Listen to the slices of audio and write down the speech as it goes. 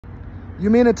You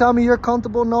mean to tell me you're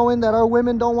comfortable knowing that our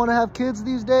women don't want to have kids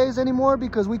these days anymore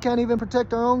because we can't even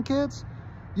protect our own kids?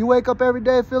 You wake up every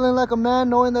day feeling like a man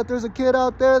knowing that there's a kid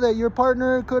out there that your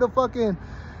partner could have fucking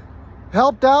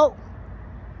helped out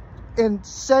in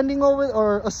sending over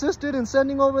or assisted in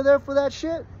sending over there for that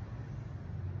shit?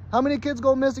 How many kids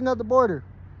go missing at the border?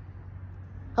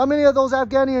 How many of those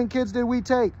Afghanian kids did we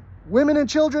take? Women and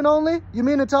children only? You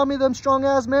mean to tell me them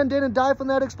strong-ass men didn't die from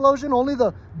that explosion? Only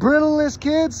the brittlest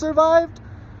kids survived?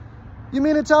 You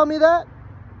mean to tell me that?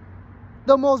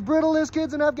 The most brittlest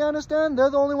kids in Afghanistan, they're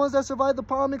the only ones that survived the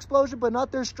bomb explosion, but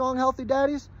not their strong, healthy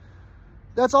daddies?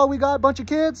 That's all we got, a bunch of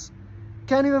kids?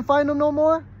 Can't even find them no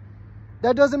more?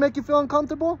 That doesn't make you feel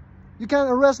uncomfortable? You can't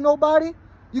arrest nobody?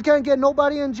 You can't get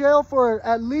nobody in jail for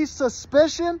at least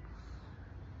suspicion?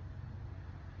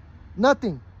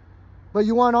 Nothing. But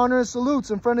you want honor and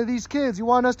salutes in front of these kids. You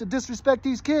want us to disrespect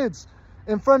these kids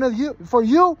in front of you. For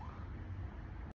you,